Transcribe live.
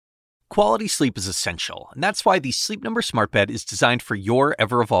Quality sleep is essential, and that's why the Sleep Number Smart Bed is designed for your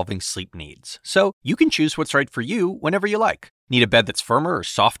ever-evolving sleep needs. So you can choose what's right for you whenever you like. Need a bed that's firmer or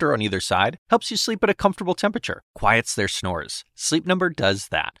softer on either side? Helps you sleep at a comfortable temperature, quiets their snores. Sleep Number does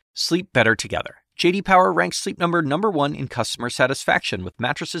that. Sleep better together. J.D. Power ranks Sleep Number #1 in customer satisfaction with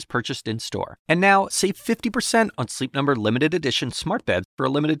mattresses purchased in-store. And now, save 50% on Sleep Number limited edition smart beds for a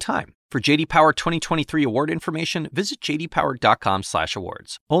limited time. For J.D. Power 2023 award information, visit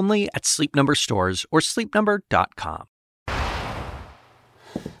jdpower.com/awards. Only at Sleep Number stores or sleepnumber.com.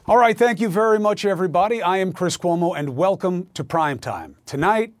 All right, thank you very much, everybody. I am Chris Cuomo, and welcome to Primetime.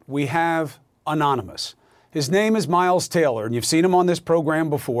 Tonight, we have Anonymous. His name is Miles Taylor, and you've seen him on this program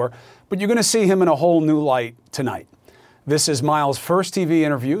before, but you're going to see him in a whole new light tonight. This is Miles' first TV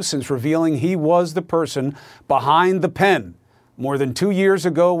interview since revealing he was the person behind the pen more than 2 years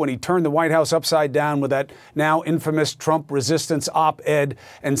ago when he turned the White House upside down with that now infamous Trump resistance op-ed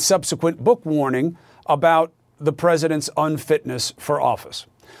and subsequent book warning about the president's unfitness for office.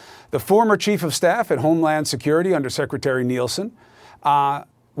 The former chief of staff at Homeland Security under Secretary Nielsen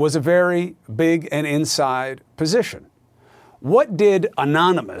was a very big and inside position. What did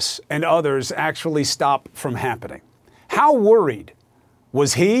Anonymous and others actually stop from happening? How worried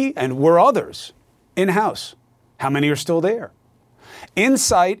was he and were others in-house? How many are still there?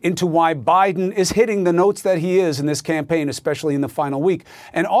 Insight into why Biden is hitting the notes that he is in this campaign, especially in the final week.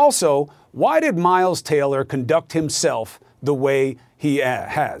 And also, why did Miles Taylor conduct himself the way he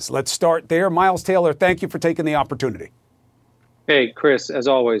has? Let's start there. Miles Taylor, thank you for taking the opportunity. Hey, Chris, as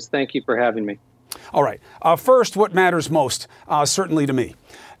always, thank you for having me. All right. First, what matters most, certainly to me.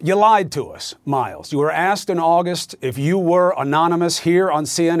 You lied to us, Miles. You were asked in August if you were anonymous here on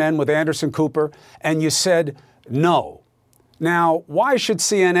CNN with Anderson Cooper, and you said no. Now, why should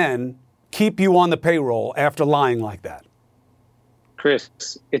CNN keep you on the payroll after lying like that?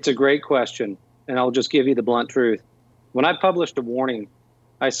 Chris, it's a great question, and I'll just give you the blunt truth. When I published a warning,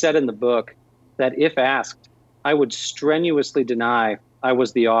 I said in the book that if asked, I would strenuously deny I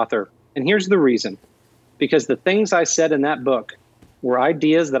was the author. And here's the reason. Because the things I said in that book were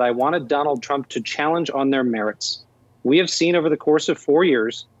ideas that I wanted Donald Trump to challenge on their merits. We have seen over the course of 4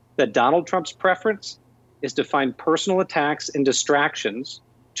 years that Donald Trump's preference is to find personal attacks and distractions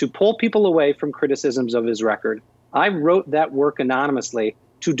to pull people away from criticisms of his record. I wrote that work anonymously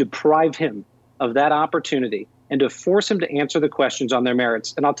to deprive him of that opportunity and to force him to answer the questions on their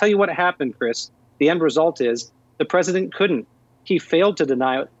merits. And I'll tell you what happened, Chris. The end result is the president couldn't. He failed to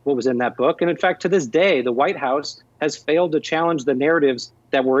deny what was in that book. And in fact, to this day, the White House has failed to challenge the narratives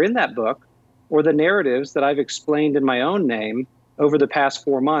that were in that book or the narratives that I've explained in my own name over the past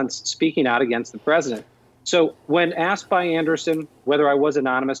 4 months, speaking out against the president. So when asked by Anderson whether I was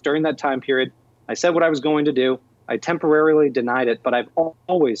anonymous during that time period, I said what I was going to do. I temporarily denied it, but I've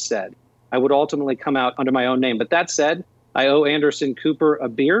always said I would ultimately come out under my own name. But that said, I owe Anderson Cooper a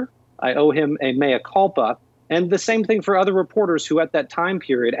beer. I owe him a mea culpa. And the same thing for other reporters who at that time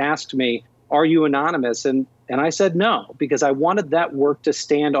period asked me, are you anonymous? And I said no, because I wanted that work to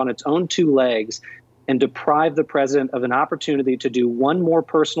stand on its own two legs and deprive the president of an opportunity to do one more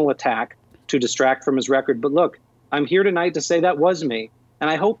personal attack to distract from his record. But look, I'm here tonight to say that was me. And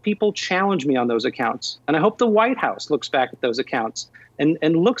I hope people challenge me on those accounts. And I hope the White House looks back at those accounts and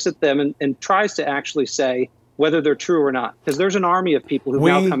looks at them and tries to actually say whether they're true or not. Because there's an army of people who've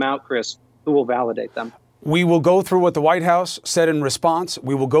now come out, Chris, who will validate them. We will go through what the White House said in response.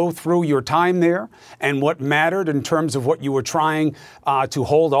 We will go through your time there and what mattered in terms of what you were trying to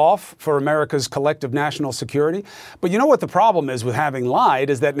hold off for America's collective national security. But you know what the problem is with having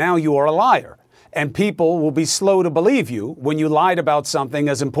lied is that now you are a liar. And people will be slow to believe you when you lied about something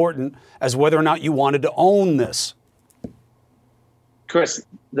as important as whether or not you wanted to own this. Chris,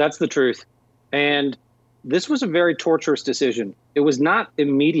 that's the truth. And this was a very torturous decision. It was not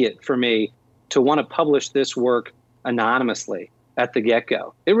immediate for me to want to publish this work anonymously at the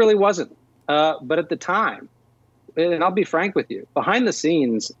get-go. It really wasn't. But at the time, and I'll be frank with you, behind the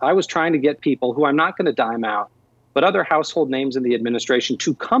scenes, I was trying to get people who I'm not going to dime out, but other household names in the administration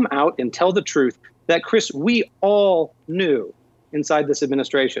to come out and tell the truth that, Chris, we all knew inside this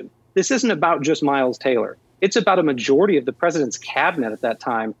administration. This isn't about just Miles Taylor. It's about a majority of the president's cabinet at that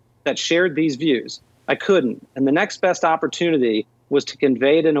time that shared these views. I couldn't. And the next best opportunity was to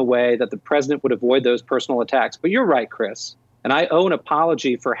convey it in a way that the president would avoid those personal attacks. But you're right, Chris. And I owe an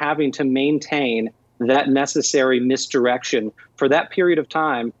apology for having to maintain that necessary misdirection for that period of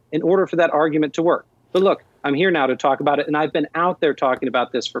time in order for that argument to work. But look, I'm here now to talk about it, and I've been out there talking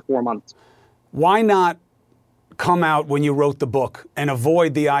about this for 4 months. Why not come out when you wrote the book and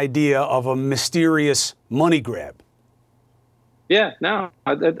avoid the idea of a mysterious money grab? Yeah, no,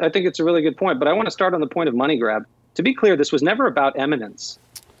 I think it's a really good point. But I want to start on the point of money grab. To be clear, this was never about eminence,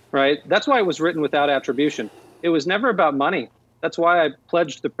 right? That's why it was written without attribution. It was never about money. That's why I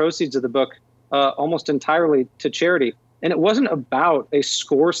pledged the proceeds of the book almost entirely to charity. And it wasn't about a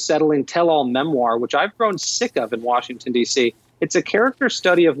score-settling tell-all memoir, which I've grown sick of in Washington, D.C. It's a character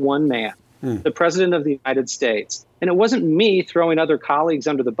study of one man, the President of the United States. And it wasn't me throwing other colleagues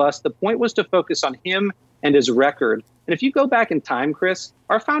under the bus. The point was to focus on him and his record. And if you go back in time, Chris,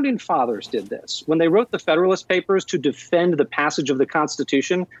 our founding fathers did this. When they wrote the Federalist Papers to defend the passage of the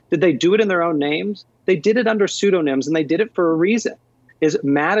Constitution, did they do it in their own names? They did it under pseudonyms, and they did it for a reason. Is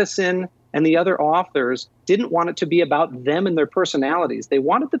Madison and the other authors didn't want it to be about them and their personalities. They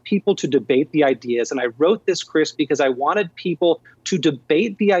wanted the people to debate the ideas. And I wrote this, Chris, because I wanted people to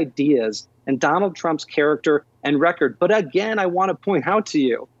debate the ideas and Donald Trump's character and record. But again, I want to point out to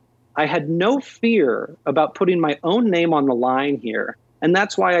you, I had no fear about putting my own name on the line here. And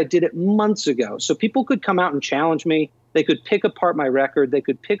that's why I did it months ago. So people could come out and challenge me. They could pick apart my record. They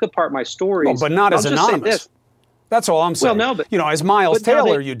could pick apart my stories. Well, but not as anonymous. That's all I'm saying. Well, no, but as Miles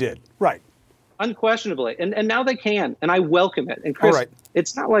Taylor, you did. Right. Unquestionably. And now they can, and I welcome it. And Chris,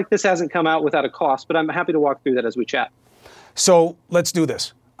 It's not like this hasn't come out without a cost, but I'm happy to walk through that as we chat. So let's do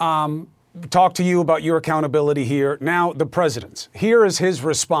this. Talk to you about your accountability here. Now, the president's. Here is his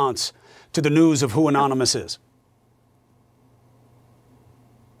response to the news of who Anonymous is.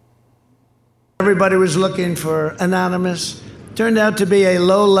 Everybody was looking for Anonymous. Turned out to be a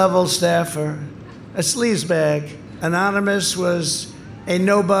low-level staffer, a sleazebag. Anonymous was a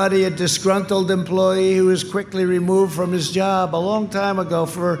nobody, a disgruntled employee who was quickly removed from his job a long time ago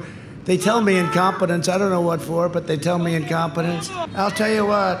for, they tell me, incompetence. I don't know what for, but they tell me incompetence. I'll tell you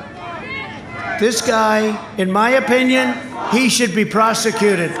what, this guy, in my opinion, he should be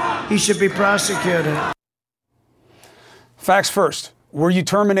prosecuted. He should be prosecuted. Facts first. Were you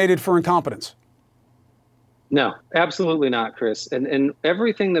terminated for incompetence? No, absolutely not, Chris. And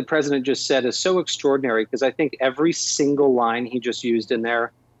everything the president just said is so extraordinary because I think every single line he just used in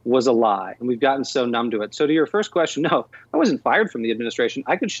there was a lie. And we've gotten so numb to it. So to your first question, no, I wasn't fired from the administration.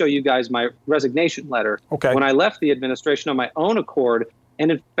 I could show you guys my resignation letter when I left the administration on my own accord. And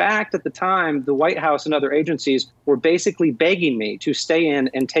in fact, at the time, the White House and other agencies were basically begging me to stay in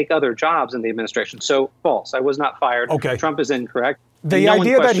and take other jobs in the administration. So false. I was not fired. Trump is incorrect. The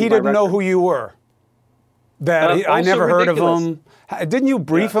idea that he didn't know who you were. I never heard of him. Didn't you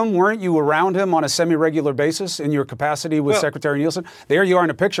brief him? Weren't you around him on a semi-regular basis in your capacity with Secretary Nielsen? There you are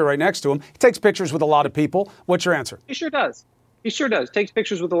in a picture right next to him. He takes pictures with a lot of people. What's your answer? He sure does. He sure does. Takes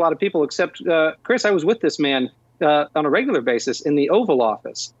pictures with a lot of people, except, Chris, I was with this man on a regular basis in the Oval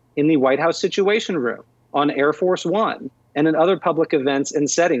Office, in the White House Situation Room, on Air Force One, and in other public events and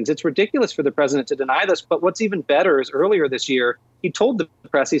settings. It's ridiculous for the president to deny this. But what's even better is earlier this year, he told the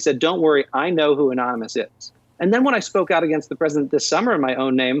press, he said, don't worry, I know who Anonymous is. And then when I spoke out against the president this summer in my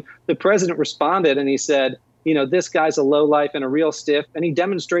own name, the president responded and he said, this guy's a lowlife and a real stiff. And he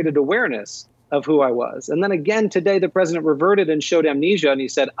demonstrated awareness of who I was. And then again, today, the president reverted and showed amnesia. And he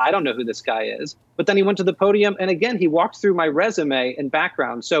said, I don't know who this guy is. But then he went to the podium. And again, he walked through my resume and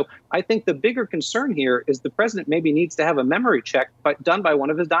background. So I think the bigger concern here is the president maybe needs to have a memory check done by one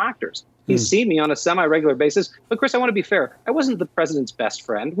of his doctors. He's seen me on a semi-regular basis. But Chris, I want to be fair. I wasn't the president's best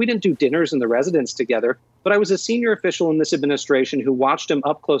friend. We didn't do dinners in the residence together. But I was a senior official in this administration who watched him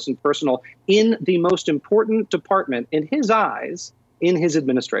up close and personal in the most important department in his eyes in his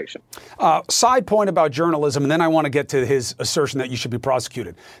administration. Side point about journalism, and then I want to get to his assertion that you should be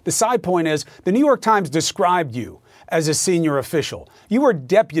prosecuted. The side point is the New York Times described you as a senior official. You were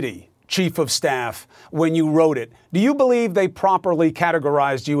deputy chief of staff when you wrote it. Do you believe they properly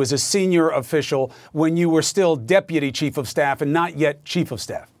categorized you as a senior official when you were still deputy chief of staff and not yet chief of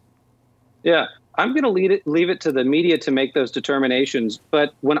staff? Yeah. I'm going to leave it to the media to make those determinations.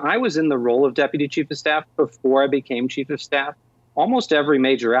 But when I was in the role of deputy chief of staff before I became chief of staff, almost every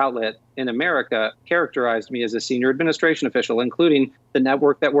major outlet in America characterized me as a senior administration official, including the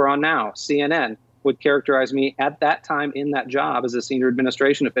network that we're on now, CNN, would characterize me at that time in that job as a senior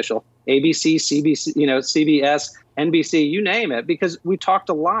administration official. ABC, CBC, CBS, NBC, you name it, because we talked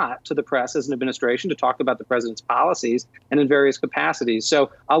a lot to the press as an administration to talk about the president's policies and in various capacities. So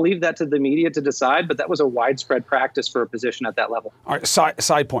I'll leave that to the media to decide, but that was a widespread practice for a position at that level. All right,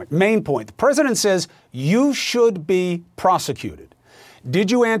 side point, main point. The president says you should be prosecuted. Did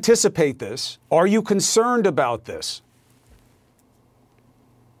you anticipate this? Are you concerned about this?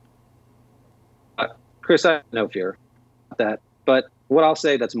 Chris, I have no fear about that. But What I'll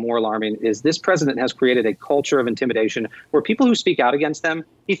say that's more alarming is this president has created a culture of intimidation where people who speak out against them,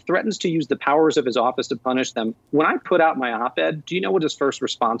 he threatens to use the powers of his office to punish them. When I put out my op-ed, do you know what his first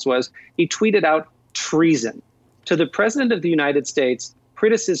response was? He tweeted out treason. To the president of the United States,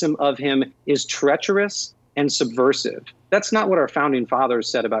 criticism of him is treacherous and subversive. That's not what our founding fathers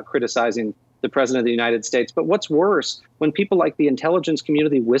said about criticizing the president of the United States. But what's worse, when people like the intelligence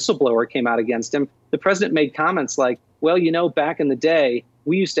community whistleblower came out against him, the president made comments like, well, you know, back in the day,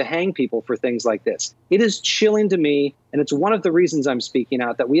 we used to hang people for things like this. It is chilling to me, and it's one of the reasons I'm speaking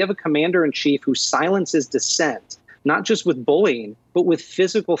out, that we have a commander-in-chief who silences dissent, not just with bullying, but with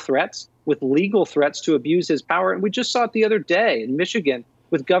physical threats, with legal threats to abuse his power. And we just saw it the other day in Michigan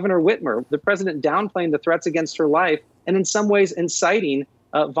with Governor Whitmer, the president downplaying the threats against her life and in some ways inciting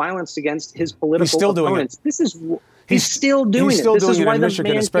violence against his political opponents. He's still doing it. He's still doing it in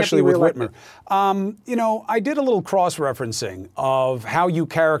Michigan, especially with Whitmer. You know, I did a little cross-referencing of how you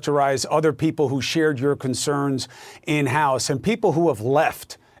characterize other people who shared your concerns in-house and people who have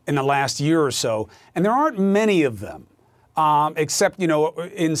left in the last year or so. And there aren't many of them, except, you know,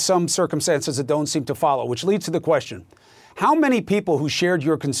 in some circumstances that don't seem to follow, which leads to the question, how many people who shared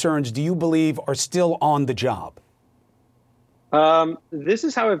your concerns do you believe are still on the job? This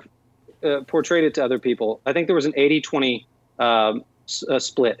is how I've portrayed it to other people. I think there was an 80-20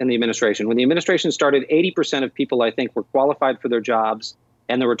 split in the administration. When the administration started, 80% of people, I think, were qualified for their jobs,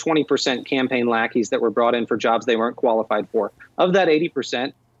 and there were 20% campaign lackeys that were brought in for jobs they weren't qualified for. Of that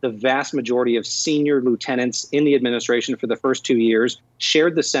 80%, the vast majority of senior lieutenants in the administration for the first 2 years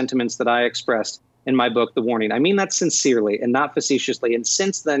shared the sentiments that I expressed in my book, The Warning. I mean that sincerely and not facetiously. And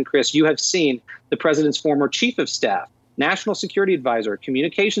since then, Chris, you have seen the president's former chief of staff, National Security Advisor,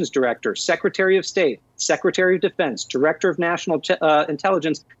 Communications Director, Secretary of State, Secretary of Defense, Director of National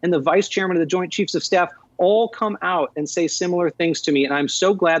Intelligence, and the Vice Chairman of the Joint Chiefs of Staff all come out and say similar things to me. And I'm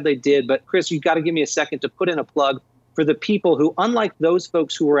so glad they did. But Chris, you've got to give me a second to put in a plug for the people who, unlike those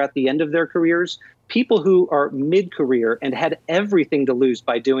folks who were at the end of their careers, people who are mid-career and had everything to lose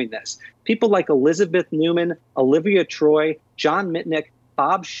by doing this. People like Elizabeth Newman, Olivia Troy, John Mitnick,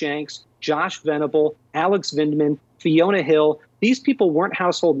 Bob Shanks, Josh Venable, Alex Vindman, Fiona Hill. These people weren't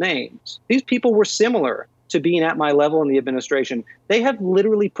household names. These people were similar to being at my level in the administration. They have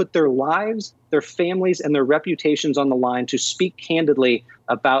literally put their lives, their families, and their reputations on the line to speak candidly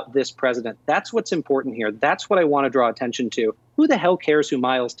about this president. That's what's important here. That's what I want to draw attention to. Who the hell cares who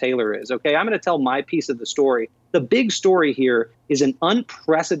Miles Taylor is? Okay, I'm going to tell my piece of the story. The big story here is an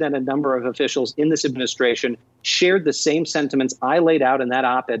unprecedented number of officials in this administration shared the same sentiments I laid out in that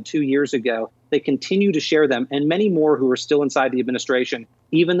op-ed 2 years ago. They continue to share them, and many more who are still inside the administration.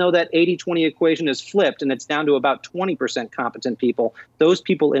 Even though that 80-20 equation is flipped and it's down to about 20% competent people, those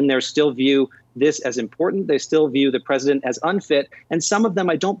people in there still view this as important. They still view the president as unfit. And some of them,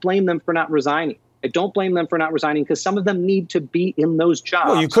 I don't blame them for not resigning. I don't blame them for not resigning because some of them need to be in those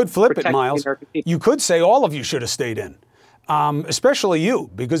jobs. Well, you could flip it, Miles. You could say all of you should have stayed in, especially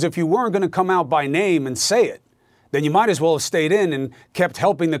you, because if you weren't going to come out by name and say it, then you might as well have stayed in and kept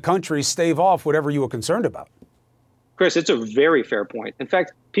helping the country stave off whatever you were concerned about. Chris, it's a very fair point. In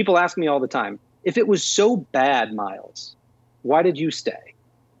fact, people ask me all the time, if it was so bad, Miles, why did you stay?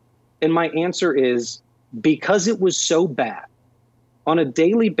 And my answer is because it was so bad. On a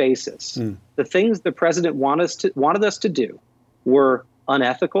daily basis, the things the president wanted us to do were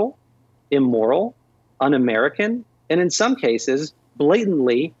unethical, immoral, un-American, and in some cases,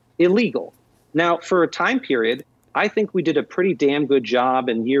 blatantly illegal. Now, for a time period, I think we did a pretty damn good job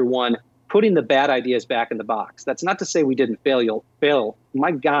in year one putting the bad ideas back in the box. That's not to say we didn't fail.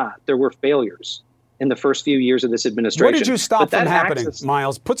 My God, there were failures in the first few years of this administration. What did you stop from happening,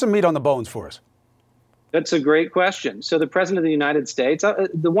 Miles? Put some meat on the bones for us. That's a great question. So the president of the United States,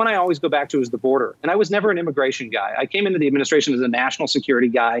 the one I always go back to is the border. And I was never an immigration guy. I came into the administration as a national security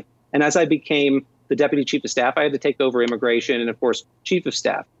guy. And as I became the deputy chief of staff, I had to take over immigration and, of course, chief of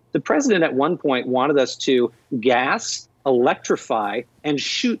staff. The president at one point wanted us to gas, electrify, and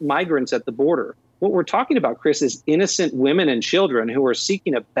shoot migrants at the border. What we're talking about, Chris, is innocent women and children who are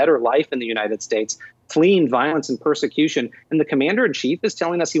seeking a better life in the United States, fleeing violence and persecution. And the commander-in-chief is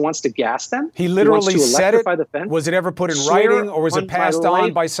telling us he wants to gas them. He literally said it. Was it ever put in writing or was it passed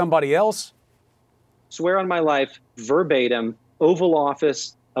on by somebody else? Swear on my life, verbatim, Oval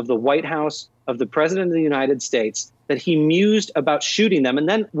Office of the White House of the President of the United States, that he mused about shooting them. And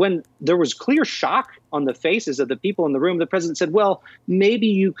then when there was clear shock on the faces of the people in the room, the president said, well, maybe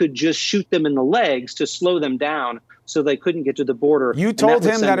you could just shoot them in the legs to slow them down so they couldn't get to the border. You told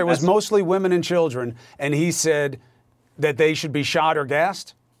him that it was mostly women and children, and he said that they should be shot or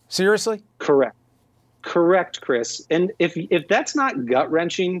gassed? Seriously? Correct. Correct, Chris. And if that's not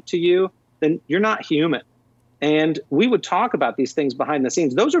gut-wrenching to you, then you're not human. And we would talk about these things behind the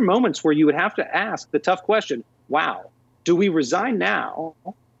scenes. Those are moments where you would have to ask the tough question, wow, do we resign now,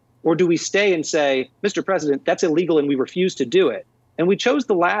 or do we stay and say, Mr. President, that's illegal and we refuse to do it? And we chose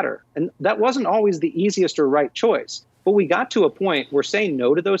the latter. And that wasn't always the easiest or right choice. But we got to a point where saying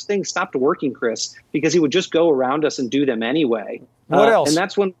no to those things stopped working, Chris, because he would just go around us and do them anyway. What else? And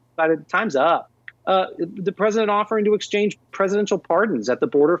that's when we decided time's up. The president offering to exchange presidential pardons at the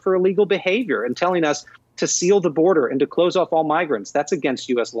border for illegal behavior and telling us to seal the border and to close off all migrants. That's against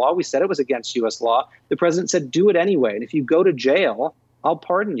U.S. law. We said it was against U.S. law. The president said, do it anyway. And if you go to jail, I'll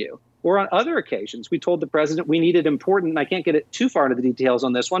pardon you. Or on other occasions, we told the president we needed important, and I can't get it too far into the details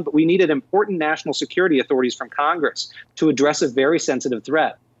on this one, but we needed important national security authorities from Congress to address a very sensitive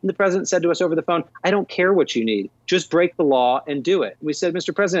threat. And the president said to us over the phone, I don't care what you need. Just break the law and do it. We said,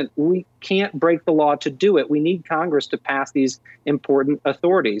 Mr. President, we can't break the law to do it. We need Congress to pass these important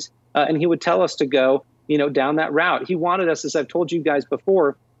authorities. And he would tell us to go, down that route. He wanted us, as I've told you guys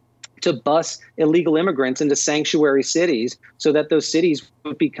before, to bus illegal immigrants into sanctuary cities so that those cities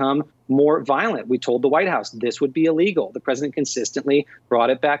would become more violent. We told the White House this would be illegal. The president consistently brought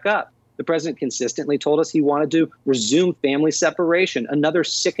it back up. The president consistently told us he wanted to resume family separation, another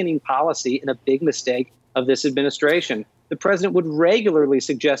sickening policy and a big mistake of this administration. The president would regularly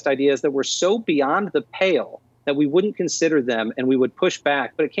suggest ideas that were so beyond the pale that we wouldn't consider them and we would push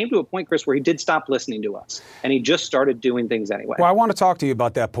back. But it came to a point, Chris, where he did stop listening to us and he just started doing things anyway. Well, I want to talk to you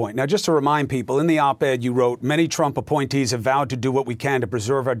about that point. Now, just to remind people, in the op-ed you wrote, many Trump appointees have vowed to do what we can to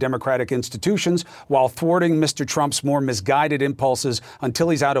preserve our democratic institutions while thwarting Mr. Trump's more misguided impulses until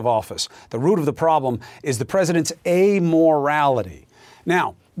he's out of office. The root of the problem is the president's amorality.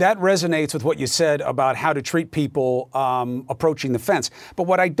 Now, that resonates with what you said about how to treat people approaching the fence. But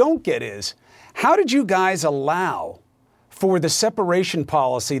what I don't get is, how did you guys allow for the separation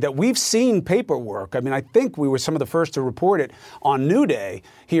policy that we've seen paperwork? I mean, I think we were some of the first to report it on New Day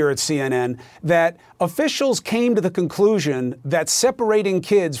here at CNN, that officials came to the conclusion that separating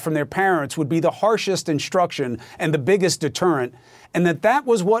kids from their parents would be the harshest instruction and the biggest deterrent, and that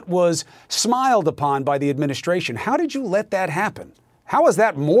was what was smiled upon by the administration. How did you let that happen? How is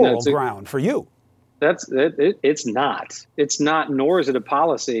that moral ground for you? It's not, nor is it a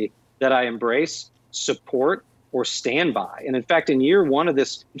policy that I embrace, support, or stand by. And in fact, in year one of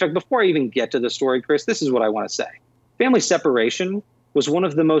this, before I even get to the story, Chris, this is what I want to say. Family separation was one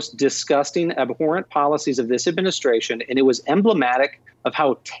of the most disgusting, abhorrent policies of this administration, and it was emblematic of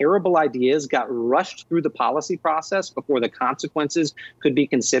how terrible ideas got rushed through the policy process before the consequences could be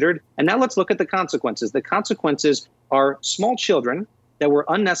considered. And now let's look at the consequences. The consequences are small children that were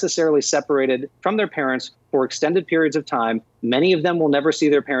unnecessarily separated from their parents for extended periods of time. Many of them will never see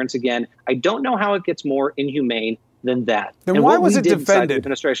their parents again. I don't know how it gets more inhumane than that. Then why was it defended?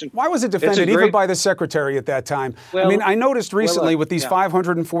 Why was it defended even by the secretary at that time? Well, I mean, I noticed recently with these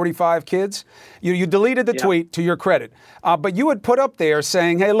 545 kids, you deleted the tweet, to your credit, but you had put up there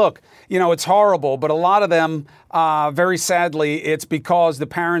saying, hey, look, it's horrible, but a lot of them, very sadly, it's because the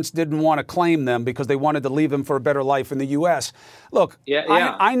parents didn't want to claim them because they wanted to leave them for a better life in the U.S. Look,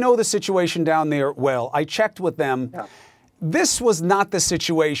 I know the situation down there well. I checked with them. Yeah. This was not the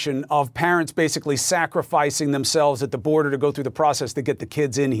situation of parents basically sacrificing themselves at the border to go through the process to get the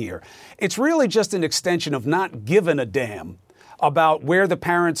kids in here. It's really just an extension of not giving a damn about where the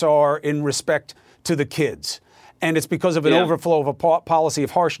parents are in respect to the kids. And it's because of an overflow of a policy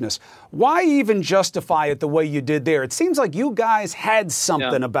of harshness. Why even justify it the way you did there? It seems like you guys had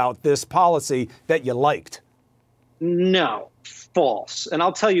something about this policy that you liked. No, false. And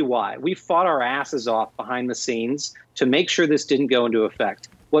I'll tell you why. We fought our asses off behind the scenes to make sure this didn't go into effect.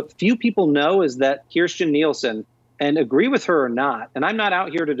 What few people know is that Kirstjen Nielsen, and agree with her or not, and I'm not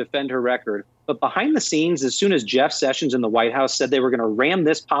out here to defend her record, but behind the scenes, as soon as Jeff Sessions in the White House said they were going to ram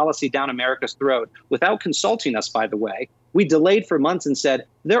this policy down America's throat, without consulting us, by the way, we delayed for months and said,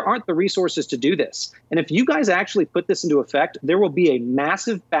 there aren't the resources to do this. And if you guys actually put this into effect, there will be a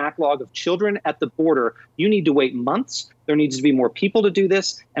massive backlog of children at the border. You need to wait months. There needs to be more people to do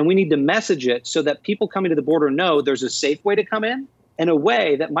this. And we need to message it so that people coming to the border know there's a safe way to come in and a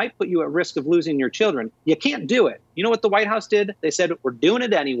way that might put you at risk of losing your children. You can't do it. You know what the White House did? They said, we're doing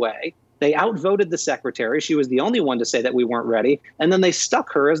it anyway. They outvoted the secretary. She was the only one to say that we weren't ready. And then they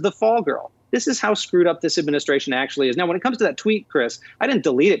stuck her as the fall girl. This is how screwed up this administration actually is. Now, when it comes to that tweet, Chris, I didn't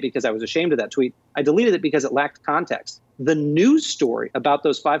delete it because I was ashamed of that tweet. I deleted it because it lacked context. The news story about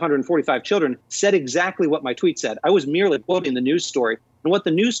those 545 children said exactly what my tweet said. I was merely quoting the news story. And what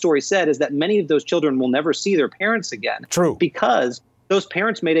the news story said is that many of those children will never see their parents again. True. Because those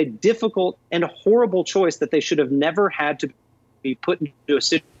parents made a difficult and horrible choice that they should have never had to be put into a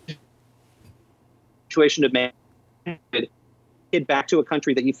situation to make a kid back to a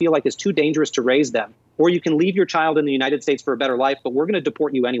country that you feel like is too dangerous to raise them. Or you can leave your child in the United States for a better life, but we're going to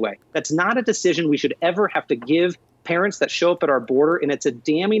deport you anyway. That's not a decision we should ever have to give parents that show up at our border, and it's a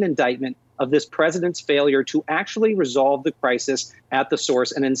damning indictment of this president's failure to actually resolve the crisis at the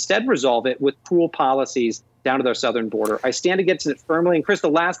source and instead resolve it with cruel policies down to their southern border. I stand against it firmly. And Chris, the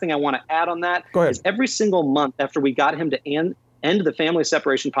last thing I want to add on that is every single month after we got him to end the family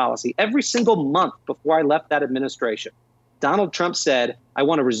separation policy, every single month before I left that administration, Donald Trump said, I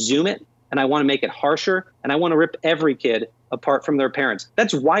want to resume it, and I want to make it harsher, and I want to rip every kid apart from their parents.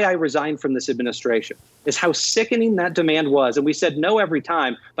 That's why I resigned from this administration, is how sickening that demand was. And we said no every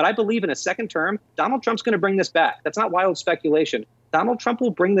time. But I believe in a second term, Donald Trump's going to bring this back. That's not wild speculation. Donald Trump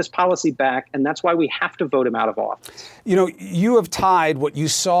will bring this policy back, and that's why we have to vote him out of office. You know, you have tied what you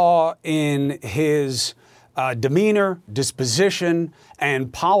saw in his demeanor, disposition,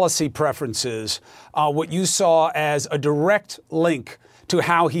 and policy preferences, what you saw as a direct link to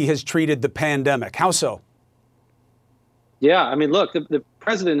how he has treated the pandemic. How so? Yeah, I mean, look, the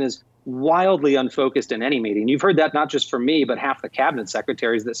president is wildly unfocused in any meeting. You've heard that not just from me, but half the cabinet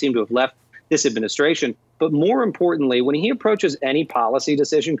secretaries that seem to have left this administration. But more importantly, when he approaches any policy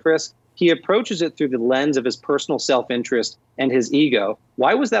decision, Chris, he approaches it through the lens of his personal self-interest and his ego.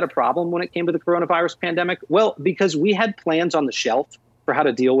 Why was that a problem when it came to the coronavirus pandemic? Well, because we had plans on the shelf for how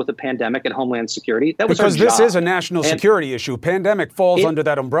to deal with the pandemic and Homeland Security. That was because this job. Is a national security issue. Pandemic falls under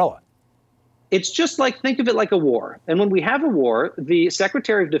that umbrella. It's just like, think of it like a war. And when we have a war, the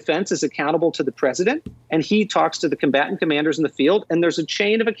Secretary of Defense is accountable to the president, and he talks to the combatant commanders in the field, and there's a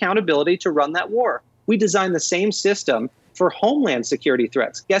chain of accountability to run that war. We designed the same system for Homeland Security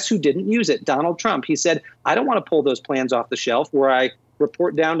threats. Guess who didn't use it? Donald Trump. He said, I don't want to pull those plans off the shelf where I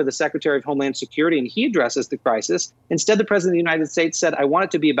report down to the Secretary of Homeland Security and he addresses the crisis. Instead, the President of the United States said, I want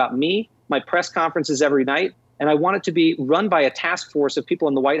it to be about me, my press conferences every night, and I want it to be run by a task force of people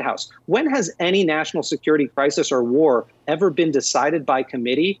in the White House. When has any national security crisis or war ever been decided by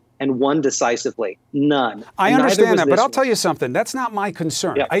committee and won decisively? None. I understand that, but I'll tell you something. That's not my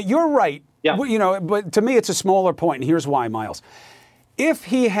concern. Yeah. You're right. Yeah. You know, but to me, it's a smaller point, and here's why, Miles. If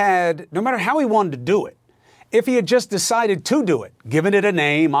he had, no matter how he wanted to do it, if he had just decided to do it, given it a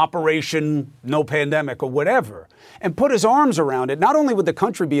name, Operation No Pandemic or whatever, and put his arms around it, not only would the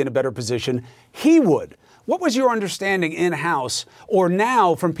country be in a better position, he would. What was your understanding in-house, or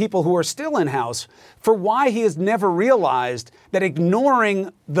now from people who are still in-house, for why he has never realized that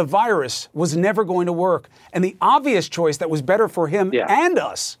ignoring the virus was never going to work? And the obvious choice that was better for him and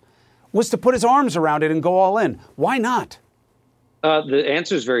us was to put his arms around it and go all in. Why not? The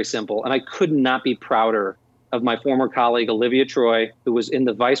answer is very simple, and I could not be prouder of my former colleague, Olivia Troy, who was in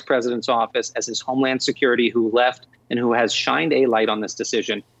the vice president's office as his Homeland Security, who left and who has shined a light on this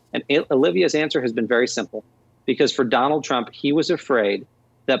decision. And Olivia's answer has been very simple, because for Donald Trump, he was afraid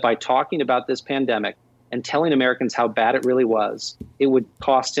that by talking about this pandemic and telling Americans how bad it really was, it would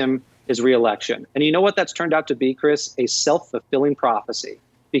cost him his reelection. And you know what that's turned out to be, Chris? A self-fulfilling prophecy.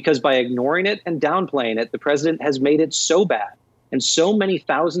 Because by ignoring it and downplaying it, the president has made it so bad, and so many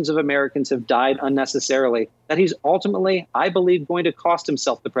thousands of Americans have died unnecessarily, that he's ultimately, I believe, going to cost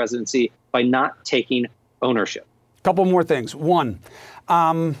himself the presidency by not taking ownership. A couple more things. One,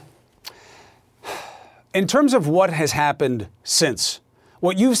 in terms of what has happened since,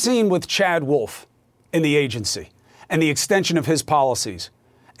 what you've seen with Chad Wolf in the agency and the extension of his policies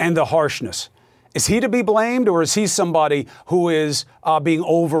and the harshness, is he to be blamed, or is he somebody who is being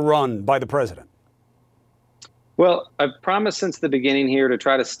overrun by the president? Well, I've promised since the beginning here to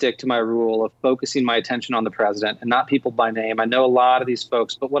try to stick to my rule of focusing my attention on the president and not people by name. I know a lot of these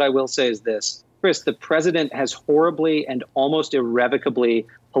folks, but what I will say is this. Chris, the president has horribly and almost irrevocably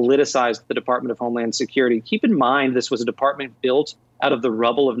politicized the Department of Homeland Security. Keep in mind, this was a department built out of the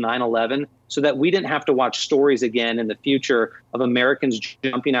rubble of 9/11 so that we didn't have to watch stories again in the future of Americans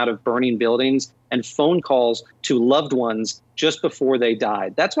jumping out of burning buildings and phone calls to loved ones just before they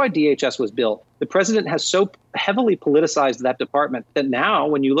died. That's why DHS was built. The president has so heavily politicized that department that now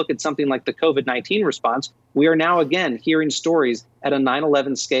when you look at something like the COVID-19 response, we are now again hearing stories at a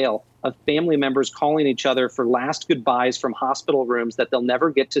 9/11 scale of family members calling each other for last goodbyes from hospital rooms that they'll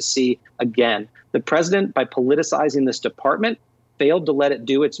never get to see again. The president, by politicizing this department, failed to let it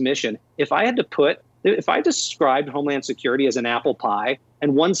do its mission. If I described Homeland Security as an apple pie,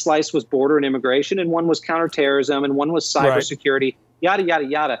 and one slice was border and immigration, and one was counterterrorism, and one was cybersecurity, yada, yada,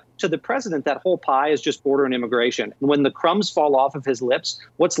 yada. To the president, that whole pie is just border and immigration. And when the crumbs fall off of his lips,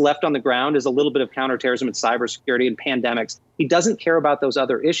 what's left on the ground is a little bit of counterterrorism and cybersecurity and pandemics. He doesn't care about those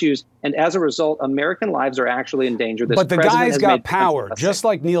other issues. And as a result, American lives are actually in danger. But the guy's got power, just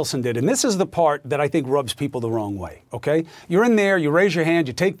like Nielsen did. And this is the part that I think rubs people the wrong way, okay? You're in there, you raise your hand,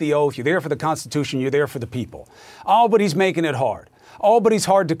 you take the oath, you're there for the Constitution, you're there for the people. Oh, but he's making it hard. Oh, but he's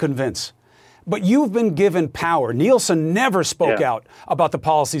hard to convince. But you've been given power. Nielsen never spoke out about the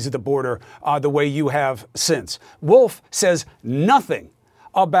policies at the border the way you have since. Wolf says nothing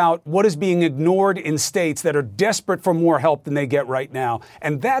about what is being ignored in states that are desperate for more help than they get right now.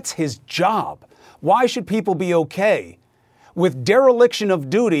 And that's his job. Why should people be okay with dereliction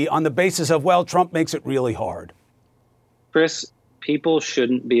of duty on the basis of, well, Trump makes it really hard? Chris, people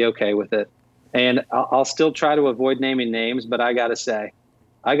shouldn't be okay with it. And I'll still try to avoid naming names, but I got to say,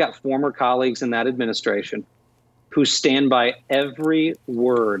 I got former colleagues in that administration who stand by every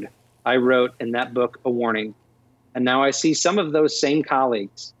word I wrote in that book, A Warning. And now I see some of those same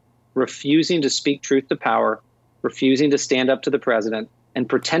colleagues refusing to speak truth to power, refusing to stand up to the president, and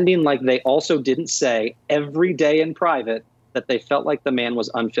pretending like they also didn't say every day in private that they felt like the man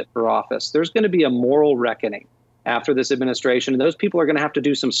was unfit for office. There's going to be a moral reckoning after this administration, and those people are going to have to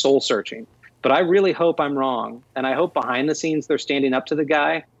do some soul searching. But I really hope I'm wrong, and I hope behind the scenes they're standing up to the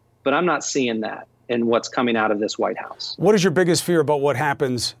guy, but I'm not seeing that in what's coming out of this White House. What is your biggest fear about what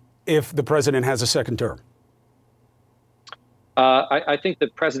happens if the president has a second term? I think the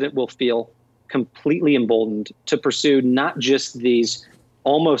president will feel completely emboldened to pursue not just these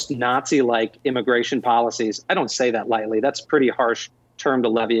almost Nazi-like immigration policies. I don't say that lightly. That's a pretty harsh term to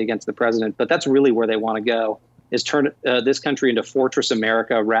levy against the president, but that's really where they want to go, is turn this country into Fortress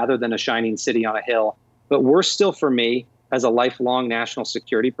America rather than a shining city on a hill. But worse still for me, as a lifelong national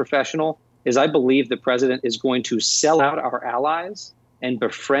security professional, is I believe the president is going to sell out our allies and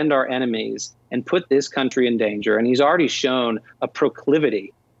befriend our enemies and put this country in danger. And he's already shown a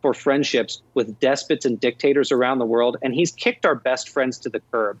proclivity for friendships with despots and dictators around the world, and he's kicked our best friends to the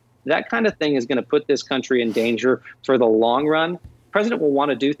curb. That kind of thing is going to put this country in danger for the long run. The president will want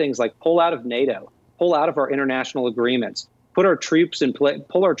to do things like pull out of NATO, pull out of our international agreements, put our troops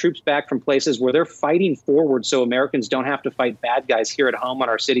pull our troops back from places where they're fighting forward so Americans don't have to fight bad guys here at home on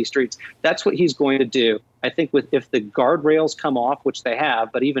our city streets. That's what he's going to do. I think if the guardrails come off, which they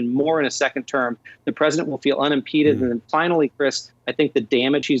have, but even more in a second term, the president will feel unimpeded. And then finally, Chris, I think the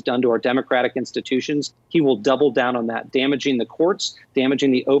damage he's done to our democratic institutions, he will double down on that, damaging the courts,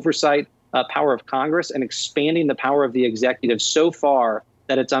 damaging the oversight power of Congress, and expanding the power of the executive so far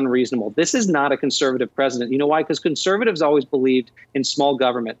that it's unreasonable. This is not a conservative president. You know why? Because conservatives always believed in small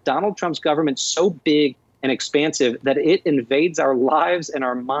government. Donald Trump's government's so big and expansive that it invades our lives and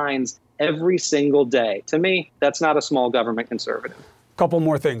our minds every single day. To me, that's not a small government conservative. Couple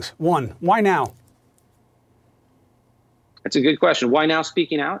more things. One, why now? It's a good question. Why now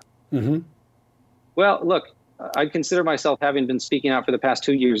speaking out? Mm-hmm. Well, look, I consider myself having been speaking out for the past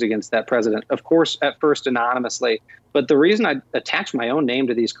 2 years against that president. Of course, at first anonymously. But the reason I attach my own name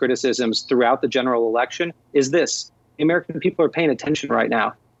to these criticisms throughout the general election is this. The American people are paying attention right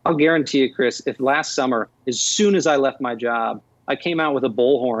now. I'll guarantee you, Chris, if last summer, as soon as I left my job, I came out with a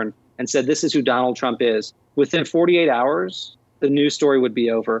bullhorn and said, this is who Donald Trump is, within 48 hours, the news story would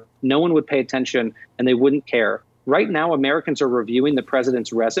be over. No one would pay attention and they wouldn't care. Right now, Americans are reviewing the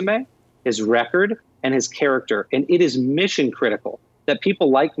president's resume, his record, and his character. And it is mission critical that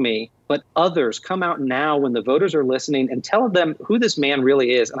people like me, but others come out now when the voters are listening and tell them who this man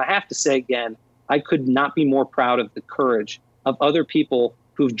really is. And I have to say again, I could not be more proud of the courage of other people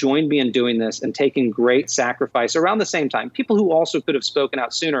who've joined me in doing this and taken great sacrifice around the same time. People who also could have spoken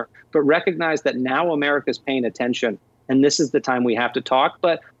out sooner, but recognize that now America's paying attention. And this is the time we have to talk.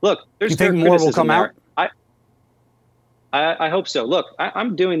 But look, there's you think more will come out? I hope so. Look,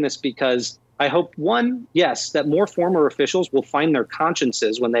 I'm doing this because I hope, one, yes, that more former officials will find their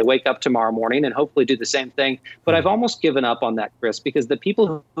consciences when they wake up tomorrow morning and hopefully do the same thing. But I've almost given up on that, Chris, because the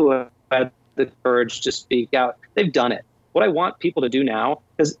people who have had the courage to speak out, they've done it. What I want people to do now,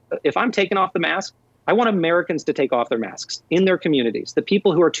 because if I'm taking off the mask, I want Americans to take off their masks in their communities. The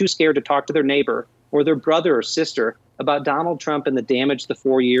people who are too scared to talk to their neighbor or their brother or sister about Donald Trump and the damage the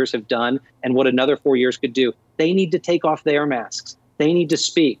 4 years have done and what another 4 years could do, they need to take off their masks. They need to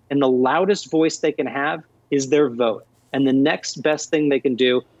speak. And the loudest voice they can have is their vote. And the next best thing they can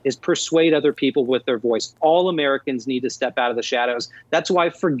do is persuade other people with their voice. All Americans need to step out of the shadows. That's why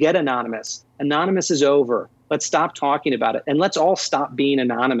forget Anonymous. Anonymous is over. Let's stop talking about it. And let's all stop being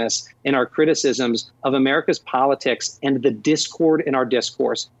anonymous in our criticisms of America's politics and the discord in our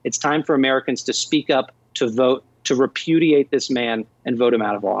discourse. It's time for Americans to speak up to vote to repudiate this man and vote him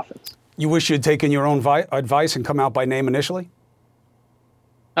out of office. You wish you'd taken your own advice and come out by name initially?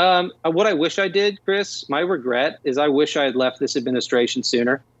 What I wish I did, Chris, my regret is I wish I had left this administration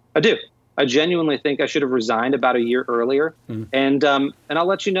sooner. I do. I genuinely think I should have resigned about a year earlier. And I'll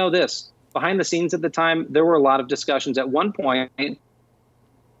let you know this. Behind the scenes at the time, there were a lot of discussions. At one point,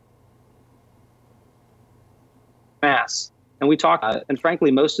 mass. And we talked, and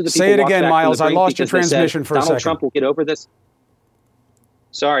frankly, most of the people. Say it again, Miles. I lost your transmission for a second. Donald Trump will get over this.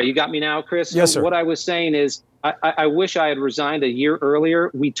 Sorry, you got me now, Chris? Yes, sir. What I was saying is I wish I had resigned a year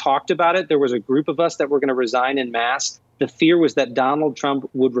earlier. We talked about it. There was a group of us that were going to resign en masse. The fear was that Donald Trump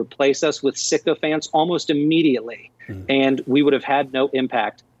would replace us with sycophants almost immediately, and we would have had no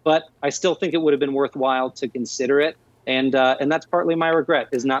impact. But I still think it would have been worthwhile to consider it. And that's partly my regret,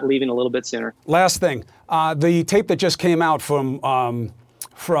 is not leaving a little bit sooner. Last thing, the tape that just came out from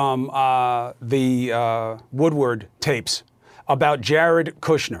the Woodward tapes about Jared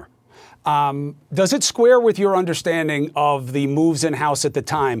Kushner. Does it square with your understanding of the moves in House at the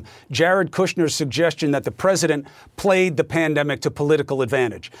time? Jared Kushner's suggestion that the president played the pandemic to political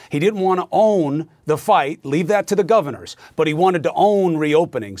advantage. He didn't want to own the fight, leave that to the governors, but he wanted to own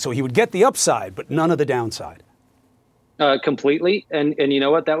reopening. So he would get the upside, but none of the downside. Completely. And you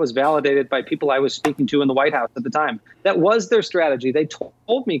know what? That was validated by people I was speaking to in the White House at the time. That was their strategy. They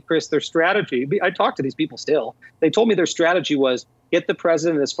told me, Chris, their strategy. I talk to these people still. They told me their strategy was get the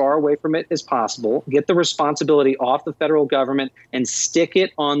president as far away from it as possible, get the responsibility off the federal government, and stick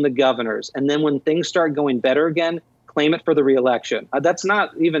it on the governors. And then when things start going better again, claim it for the reelection. That's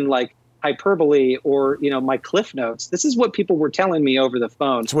not even like hyperbole or, my Cliff Notes. This is what people were telling me over the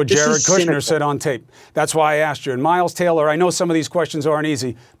phone. It's what Jared Kushner said on tape. That's why I asked you. And Miles Taylor, I know some of these questions aren't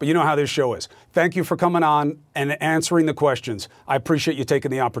easy, but you know how this show is. Thank you for coming on and answering the questions. I appreciate you taking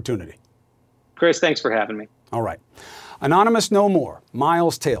the opportunity. Chris, thanks for having me. All right. Anonymous no more.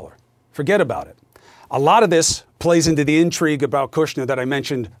 Miles Taylor. Forget about it. A lot of this plays into the intrigue about Kushner that I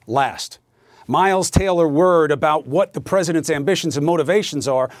mentioned last. Miles Taylor's word about what the president's ambitions and motivations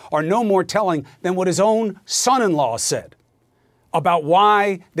are no more telling than what his own son-in-law said about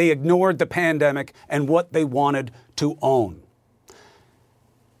why they ignored the pandemic and what they wanted to own.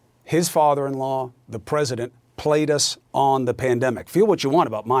 His father-in-law, the president, played us on the pandemic. Feel what you want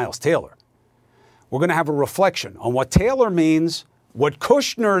about Miles Taylor. We're going to have a reflection on what Taylor means, what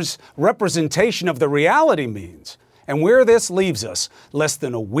Kushner's representation of the reality means, and where this leaves us less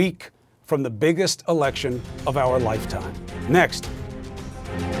than a week from the biggest election of our lifetime. Next.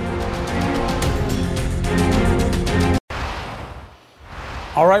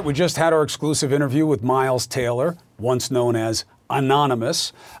 All right, we just had our exclusive interview with Miles Taylor, once known as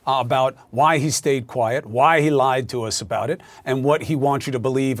Anonymous, about why he stayed quiet, why he lied to us about it, and what he wants you to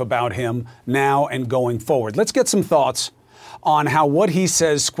believe about him now and going forward. Let's get some thoughts on how what he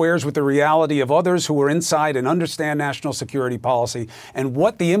says squares with the reality of others who are inside and understand national security policy and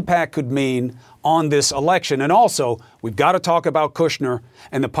what the impact could mean on this election. And also, we've got to talk about Kushner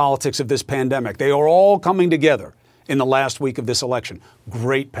and the politics of this pandemic. They are all coming together in the last week of this election.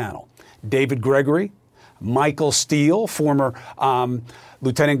 Great panel. David Gregory, Michael Steele, former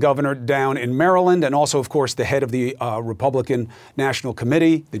lieutenant governor down in Maryland, and also, of course, the head of the Republican National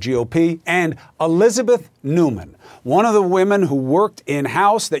Committee, the GOP, and Elizabeth Newman, one of the women who worked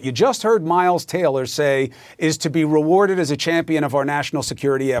in-house that you just heard Miles Taylor say is to be rewarded as a champion of our national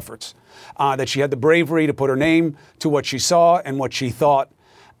security efforts, that she had the bravery to put her name to what she saw and what she thought,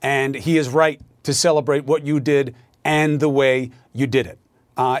 and he is right to celebrate what you did and the way you did it.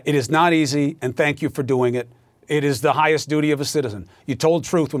 It is not easy, and thank you for doing it. It is the highest duty of a citizen. You told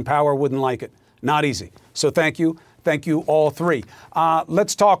truth when power wouldn't like it. Not easy. So thank you. Thank you, all three.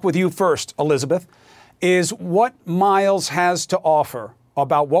 Let's talk with you first, Elizabeth. Is what Miles has to offer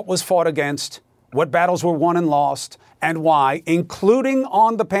about what was fought against, what battles were won and lost, and why, including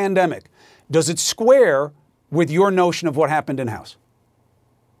on the pandemic, does it square with your notion of what happened in-house?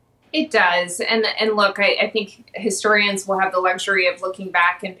 It does. And look, I think historians will have the luxury of looking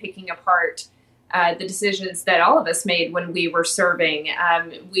back and picking apart the decisions that all of us made when we were serving.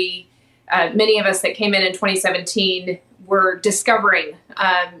 Many of us that came in 2017 were discovering,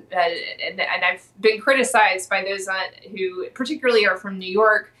 and I've been criticized by those who particularly are from New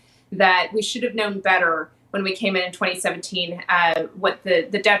York, that we should have known better when we came in 2017, what the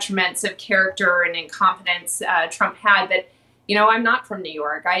detriments of character and incompetence Trump had. That, I'm not from New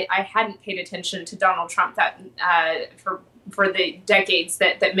York. I hadn't paid attention to Donald Trump for the decades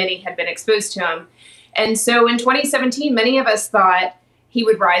that many had been exposed to him. And so in 2017, many of us thought, he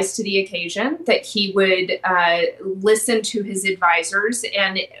would rise to the occasion, that he would listen to his advisors.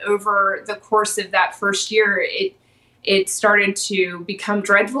 And over the course of that first year, it started to become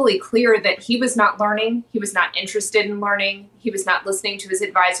dreadfully clear that he was not learning. He was not interested in learning. He was not listening to his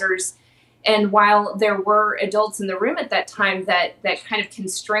advisors. And while there were adults in the room at that time that kind of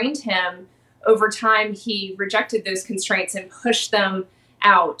constrained him, over time, he rejected those constraints and pushed them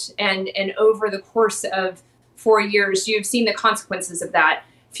out. And over the course of 4 years, you've seen the consequences of that.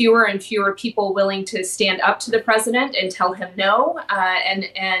 Fewer and fewer people willing to stand up to the president and tell him no,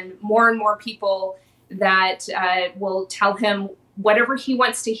 and more people that will tell him whatever he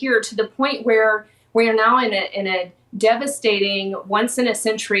wants to hear, to the point where we are now in a devastating,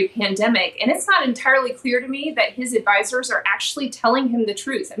 once-in-a-century pandemic. And it's not entirely clear to me that his advisors are actually telling him the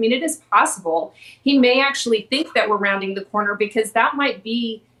truth. I mean, it is possible. He may actually think that we're rounding the corner, because that might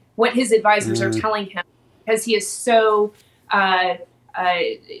be what his advisors are telling him, because he is so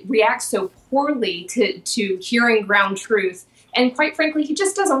reacts so poorly to hearing ground truth. And quite frankly, he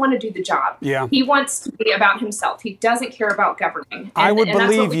just doesn't want to do the job. Yeah. He wants to be about himself. He doesn't care about governing. I would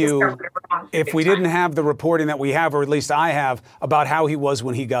believe you if we didn't have the reporting that we have, or at least I have, about how he was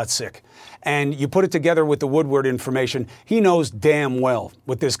when he got sick. And you put it together with the Woodward information, he knows damn well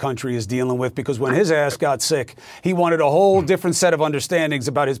what this country is dealing with, because when his ass got sick, he wanted a whole different set of understandings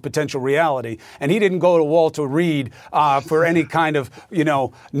about his potential reality. And he didn't go to Walter Reed for any kind of,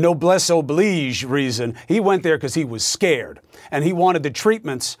 noblesse oblige reason. He went there because he was scared. And he wanted the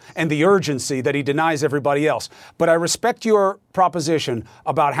treatments and the urgency that he denies everybody else. But I respect your proposition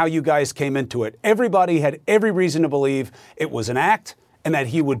about how you guys came into it. Everybody had every reason to believe it was an act and that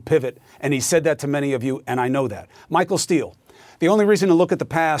he would pivot. And he said that to many of you, and I know that. Michael Steele, the only reason to look at the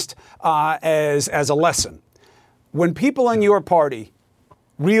past as a lesson. When people in your party,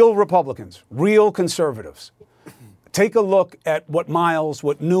 real Republicans, real conservatives, take a look at what Miles,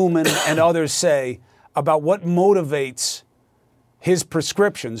 what Newman, and others say about what motivates his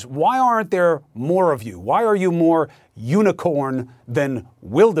prescriptions, why aren't there more of you? Why are you more unicorn than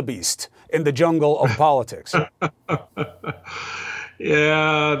wildebeest in the jungle of politics?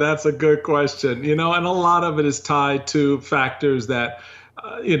 Yeah, that's a good question. And a lot of it is tied to factors that,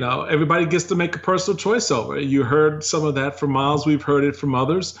 everybody gets to make a personal choice over. You heard some of that from Miles. We've heard it from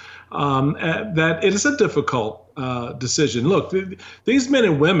others, that it is a difficult decision. Look, these men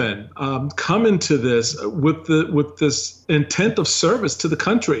and women come into this with this intent of service to the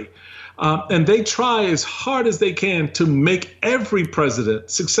country. And they try as hard as they can to make every president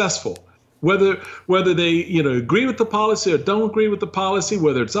successful. Whether they agree with the policy or don't agree with the policy,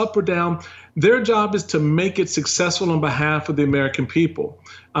 whether it's up or down, their job is to make it successful on behalf of the American people.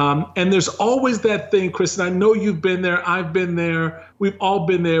 And there's always that thing, Chris, and I know you've been there, I've been there, we've all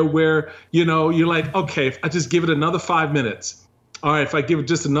been there, where you're like, okay, if I just give it another 5 minutes, all right, if I give it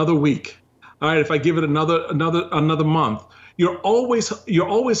just another week, all right, if I give it another month. You're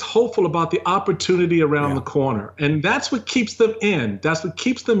always hopeful about the opportunity around the corner. And that's what keeps them in. That's what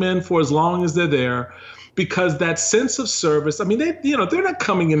keeps them in for as long as they're there, because that sense of service. I mean, they're not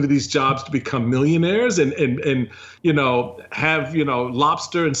coming into these jobs to become millionaires and have,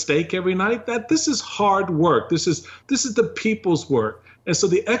 lobster and steak every night. This is hard work. This is the people's work. And so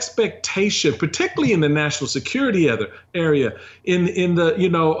the expectation, particularly in the national security area, in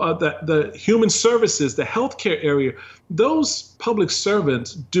the human services, the healthcare area, those public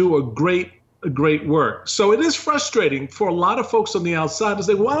servants do a great work. So it is frustrating for a lot of folks on the outside to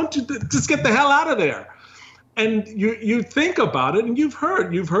say, why don't you just get the hell out of there? And you think about it, and you've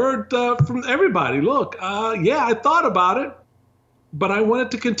heard from everybody. Look, I thought about it, but I wanted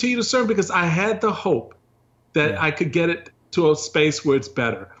to continue to serve because I had the hope that I could get it to a space where it's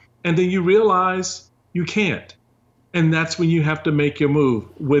better. And then you realize you can't. And that's when you have to make your move.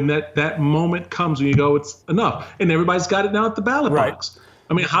 When that moment comes when you go, it's enough. And everybody's got it now at the ballot box.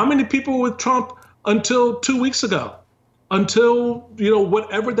 I mean, how many people were with Trump until 2 weeks ago? Until,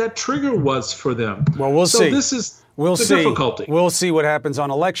 whatever that trigger was for them. Well, we'll see. So this is We'll see. Difficulty. We'll see what happens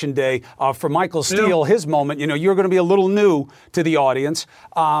on Election Day. For Michael Steele, his moment, you're going to be a little new to the audience.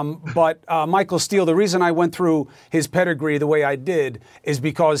 But Michael Steele, the reason I went through his pedigree the way I did is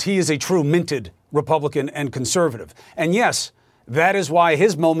because he is a true minted Republican and conservative. And yes, that is why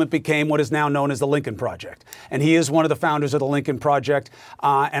his moment became what is now known as the Lincoln Project. And he is one of the founders of the Lincoln Project.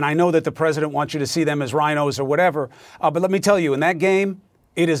 And I know that the president wants you to see them as rhinos or whatever. But let me tell you, in that game,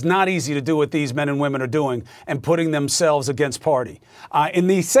 it is not easy to do what these men and women are doing and putting themselves against party. In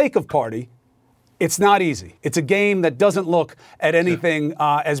the sake of party, It's not easy. It's a game that doesn't look at anything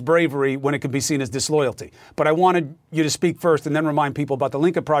as bravery when it can be seen as disloyalty. But I wanted you to speak first and then remind people about the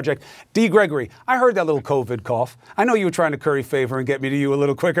Lincoln Project. D. Gregory, I heard that little COVID cough. I know you were trying to curry favor and get me to you a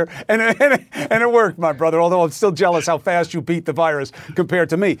little quicker, and it worked, my brother, although I'm still jealous how fast you beat the virus compared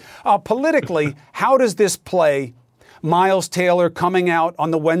to me. Politically, how does this play? Miles Taylor coming out on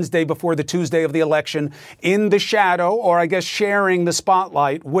the Wednesday before the Tuesday of the election in the shadow, or I guess sharing the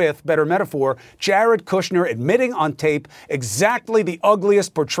spotlight with, better metaphor, Jared Kushner admitting on tape exactly the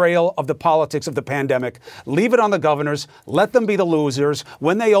ugliest portrayal of the politics of the pandemic. Leave it on the governors. Let them be the losers.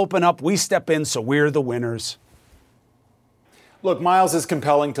 When they open up, we step in, so we're the winners. Look, Miles is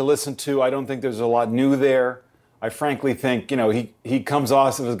compelling to listen to. I don't think there's a lot new there. I frankly think, he comes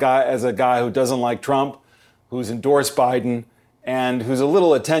off as a guy who doesn't like Trump, who's endorsed Biden, and who's a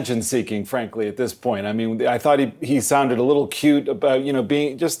little attention-seeking, frankly, at this point. I mean, I thought he sounded a little cute about,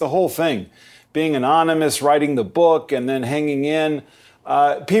 being just the whole thing, being anonymous, writing the book, and then hanging in.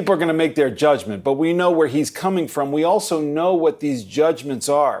 People are going to make their judgment, but we know where he's coming from. We also know what these judgments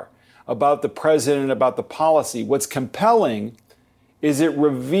are about the president, about the policy. What's compelling is it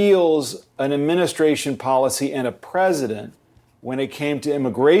reveals an administration policy and a president when it came to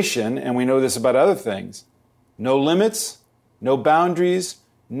immigration, and we know this about other things. No limits, no boundaries,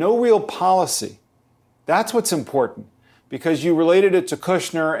 no real policy. That's what's important, because you related it to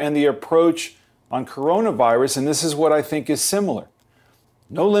Kushner and the approach on coronavirus, and this is what I think is similar.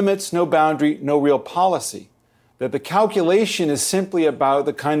 No limits, no boundary, no real policy. That the calculation is simply about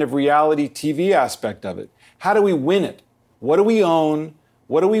the kind of reality TV aspect of it. How do we win it? What do we own?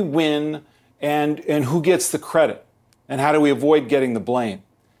 What do we win? And who gets the credit? And how do we avoid getting the blame?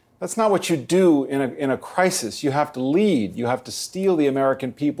 That's not what you do in a crisis. You have to lead. You have to steel the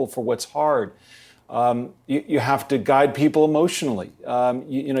American people for what's hard. You have to guide people emotionally.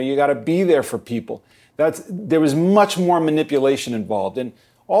 You got to be there for people. There was much more manipulation involved. And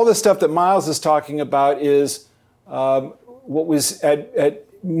all the stuff that Miles is talking about is what was at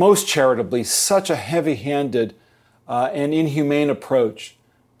most charitably such a heavy-handed and inhumane approach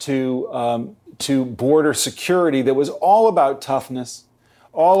to border security that was all about toughness,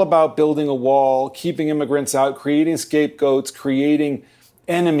 all about building a wall, keeping immigrants out, creating scapegoats, creating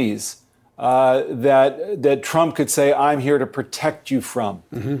enemies that Trump could say, I'm here to protect you from.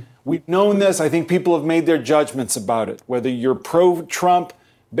 Mm-hmm. We've known this. I think people have made their judgments about it, whether you're pro-Trump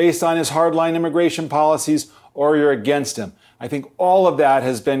based on his hardline immigration policies or you're against him. I think all of that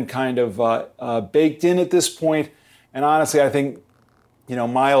has been kind of baked in at this point. And honestly, I think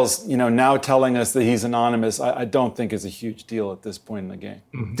Miles, now telling us that he's anonymous, I don't think is a huge deal at this point in the game.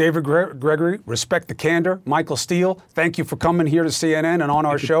 Mm-hmm. David Gregory, respect the candor. Michael Steele, thank you for coming here to CNN and on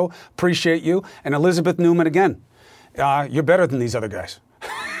our show. Appreciate you. And Elizabeth Newman, again, you're better than these other guys.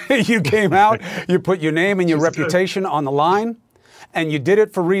 You came out, you put your name and your reputation on the line, and you did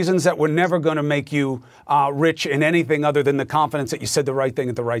it for reasons that were never going to make you rich in anything other than the confidence that you said the right thing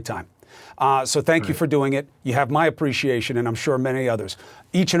at the right time. So thank you for doing it. You have my appreciation, and I'm sure many others.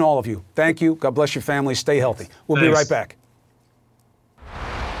 Each and all of you, thank you. God bless your family. Stay healthy. We'll be right back.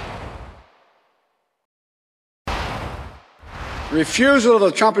 Refusal of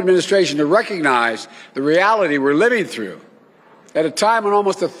the Trump administration to recognize the reality we're living through at a time when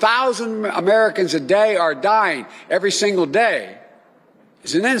almost 1,000 Americans a day are dying every single day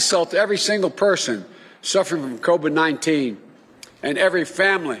is an insult to every single person suffering from COVID-19 and every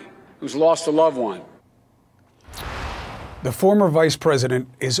family who's lost a loved one. The former vice president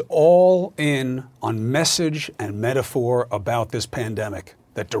is all in on message and metaphor about this pandemic,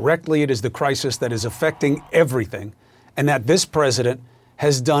 that directly it is the crisis that is affecting everything, and that this president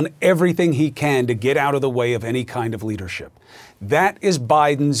has done everything he can to get out of the way of any kind of leadership. That is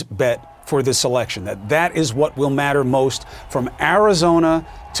Biden's bet for this election, that is what will matter most from Arizona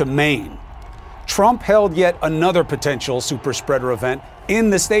to Maine. Trump held yet another potential super spreader event in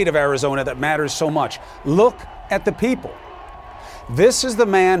the state of Arizona that matters so much. Look at the people. This is the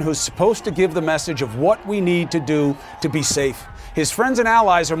man who's supposed to give the message of what we need to do to be safe. His friends and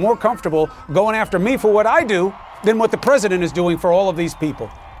allies are more comfortable going after me for what I do than what the president is doing for all of these people.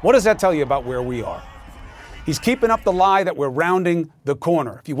 What does that tell you about where we are? He's keeping up the lie that we're rounding the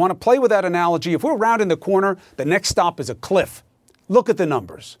corner. If you want to play with that analogy, if we're rounding the corner, the next stop is a cliff. Look at the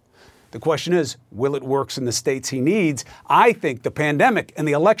numbers. The question is, will it work in the states he needs? I think the pandemic and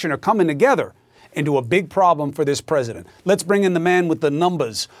the election are coming together into a big problem for this president. Let's bring in the man with the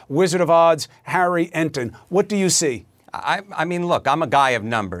numbers, Wizard of Odds, Harry Enton. What do you see? I mean, look, I'm a guy of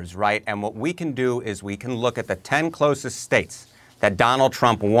numbers, right? And what we can do is we can look at the 10 closest states that Donald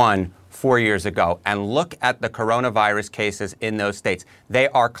Trump won 4 years ago and look at the coronavirus cases in those states. They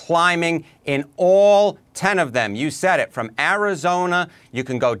are climbing in all 10 of them. You said it, from Arizona, you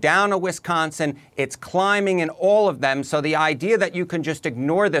can go down to Wisconsin. It's climbing in all of them. So the idea that you can just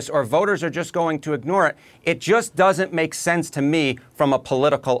ignore this or voters are just going to ignore it, it just doesn't make sense to me from a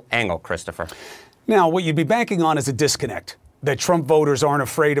political angle, Christopher. Now, what you'd be banking on is a disconnect. That Trump voters aren't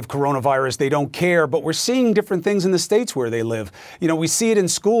afraid of coronavirus. They don't care. But we're seeing different things in the states where they live. You know, we see it in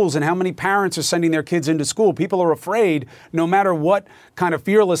schools and how many parents are sending their kids into school. People are afraid no matter what kind of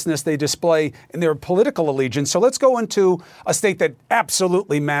fearlessness they display in their political allegiance. So let's go into a state that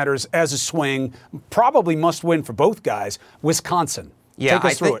absolutely matters as a swing, probably must win for both guys, Wisconsin. Yeah,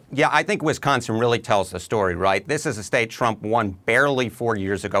 Take us through it. Yeah, I think Wisconsin really tells the story, right? This is a state Trump won barely 4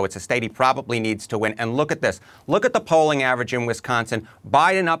 years ago. It's a state he probably needs to win. And look at this. Look at the polling average in Wisconsin.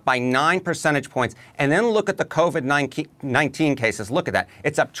 Biden up by 9 percentage points. And then look at the COVID-19 cases. Look at that.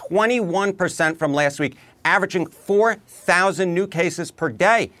 It's up 21% from last week, averaging 4,000 new cases per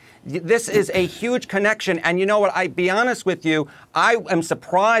day. This is a huge connection. And you know what? I'll be honest with you. I am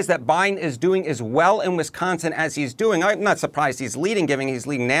surprised that Biden is doing as well in Wisconsin as he's doing. I'm not surprised he's leading, given he's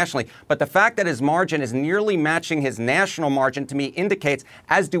leading nationally. But the fact that his margin is nearly matching his national margin, to me, indicates,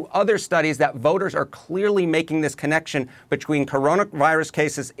 as do other studies, that voters are clearly making this connection between coronavirus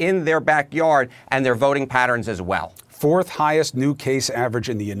cases in their backyard and their voting patterns as well. Fourth highest new case average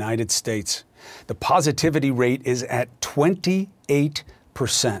in the United States. The positivity rate is at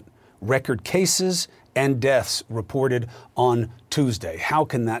 28%. Record cases and deaths reported on Tuesday. How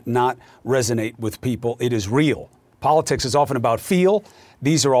can that not resonate with people? It is real. Politics is often about feel.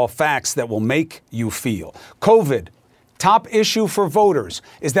 These are all facts that will make you feel. COVID, top issue for voters.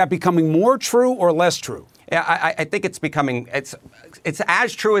 Is that becoming more true or less true? Yeah, I think it's becoming, it's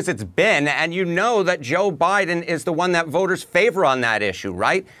as true as it's been. And you know that Joe Biden is the one that voters favor on that issue,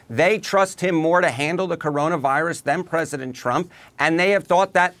 right? They trust him more to handle the coronavirus than President Trump. And they have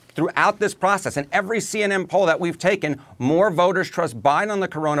thought that throughout this process. In every CNN poll that we've taken, more voters trust Biden on the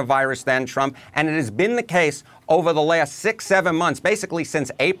coronavirus than Trump. And it has been the case over the last 6-7 months, basically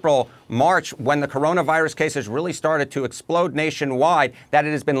since April, March, when the coronavirus cases really started to explode nationwide, that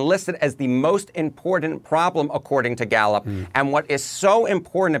it has been listed as the most important problem, according to Gallup. And what is so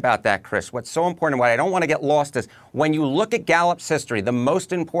important about that, Chris, what's so important, what I don't want to get lost is when you look at Gallup's history, the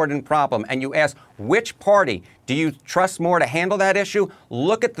most important problem, and you ask which party do you trust more to handle that issue?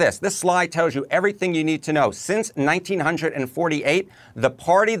 Look at this. This slide tells you everything you need to know. Since 1948, the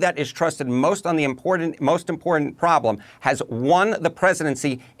party that is trusted most on the most important problem has won the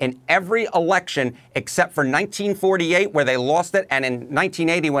presidency in every election except for 1948, where they lost it, and in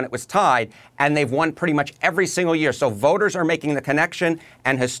 1980 when it was tied, and they've won pretty much every single year. So voters are making the connection,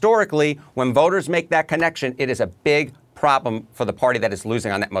 and historically, when voters make that connection, it is a big problem for the party that is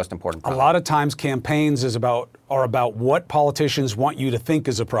losing on that most important problem. A lot of times campaigns are about what politicians want you to think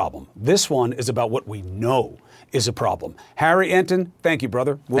is a problem. This one is about what we know is a problem. Harry Enten, thank you,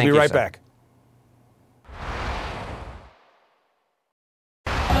 brother. We'll be right back.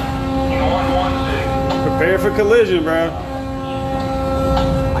 Prepare for collision, bro.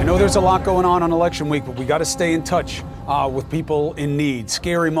 I know there's a lot going on election week, but we got to stay in touch with people in need.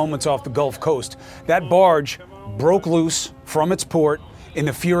 Scary moments off the Gulf Coast. That barge broke loose from its port in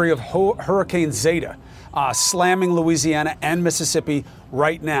the fury of Hurricane Zeta, slamming Louisiana and Mississippi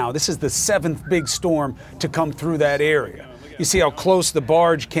right now. This is the 7th big storm to come through that area. You see how close the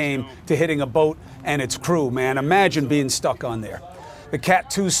barge came to hitting a boat and its crew, man. Imagine being stuck on there. The Cat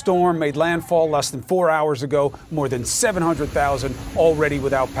 2 storm made landfall less than 4 hours ago, more than 700,000 already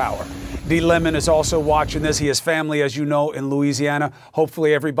without power. D. Lemon is also watching this. He has family, as you know, in Louisiana.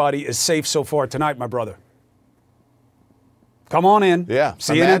 Hopefully everybody is safe so far tonight, my brother. Come on in. Yeah.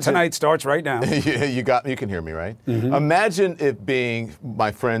 CNN Tonight starts right now. You can hear me, right? Mm-hmm. Imagine it being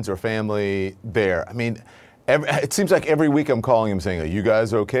my friends or family there. I mean, it seems like every week I'm calling them saying, "Are you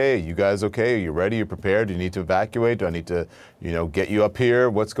guys okay? Are you guys okay? Are you ready? Are you prepared? Do you need to evacuate? Do I need to, get you up here?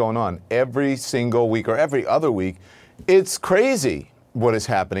 What's going on?" Every single week or every other week, it's crazy what is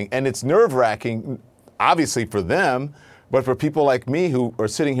happening. And it's nerve-wracking, obviously for them, but for people like me who are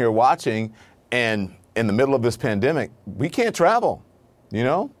sitting here watching and in the middle of this pandemic, we can't travel,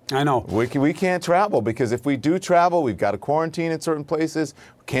 I know. We can't travel because if we do travel, we've got to quarantine in certain places,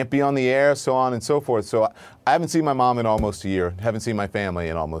 we can't be on the air, so on and so forth. So I haven't seen my mom in almost a year, haven't seen my family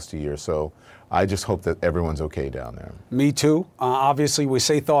in almost a year. So I just hope that everyone's okay down there. Me too. Obviously, we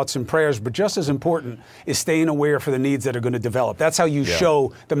say thoughts and prayers, but just as important is staying aware for the needs that are going to develop. That's how you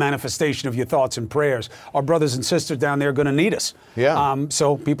show the manifestation of your thoughts and prayers. Our brothers and sisters down there are going to need us. Yeah.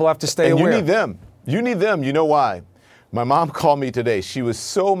 So people have to stay aware. You need them. You need them. You know why? My mom called me today. She was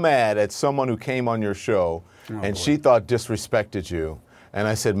so mad at someone who came on your show, and she thought disrespected you. And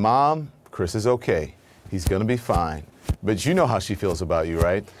I said, Mom, Chris is okay. He's going to be fine. But you know how she feels about you,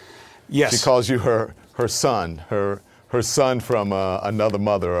 right? Yes. She calls you her son, her son from another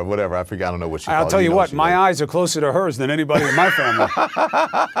mother or whatever. I forget. I don't know what she calls you. I'll tell you what, my eyes are closer to hers than anybody in my family.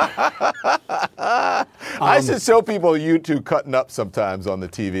 I should show people you two cutting up sometimes on the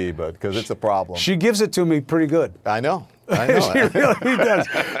TV, but because it's a problem. She gives it to me pretty good. I know. She really does.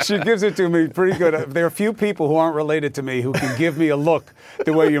 She gives it to me pretty good. There are few people who aren't related to me who can give me a look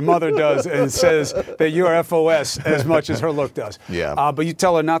the way your mother does and says that you're FOS as much as her look does. Yeah. But you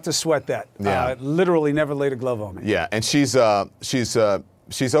tell her not to sweat that. Yeah. Literally never laid a glove on me. Yeah, and she's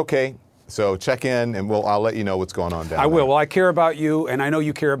okay. So check in, and I'll let you know what's going on down there. I will. Well, I care about you, and I know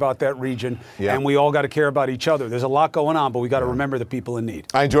you care about that region, and we all got to care about each other. There's a lot going on, but we got to remember the people in need.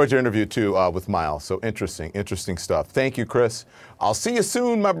 I enjoyed your interview, too, with Miles. So interesting stuff. Thank you, Chris. I'll see you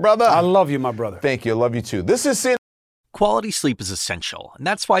soon, my brother. I love you, my brother. Thank you. I love you, too. This is it. Quality sleep is essential, and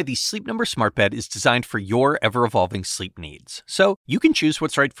that's why the Sleep Number Smart Bed is designed for your ever-evolving sleep needs. So you can choose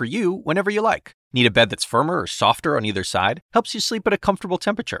what's right for you whenever you like. Need a bed that's firmer or softer on either side? Helps you sleep at a comfortable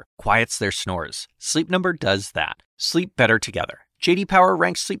temperature. Quiets their snores. Sleep Number does that. Sleep better together. J.D. Power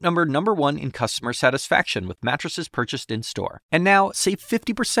ranks Sleep Number #1 in customer satisfaction with mattresses purchased in-store. And now, save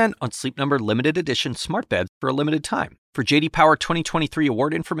 50% on Sleep Number limited edition smart beds for a limited time. For J.D. Power 2023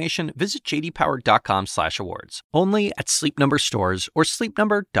 award information, visit jdpower.com/awards. Only at Sleep Number stores or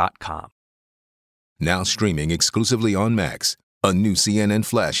sleepnumber.com. Now streaming exclusively on Max, a new CNN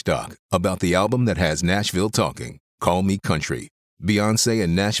flash doc about the album that has Nashville talking, Call Me Country. Beyonce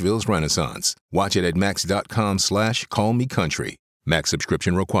and Nashville's Renaissance. Watch it at max.com/callmecountry. Max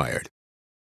subscription required.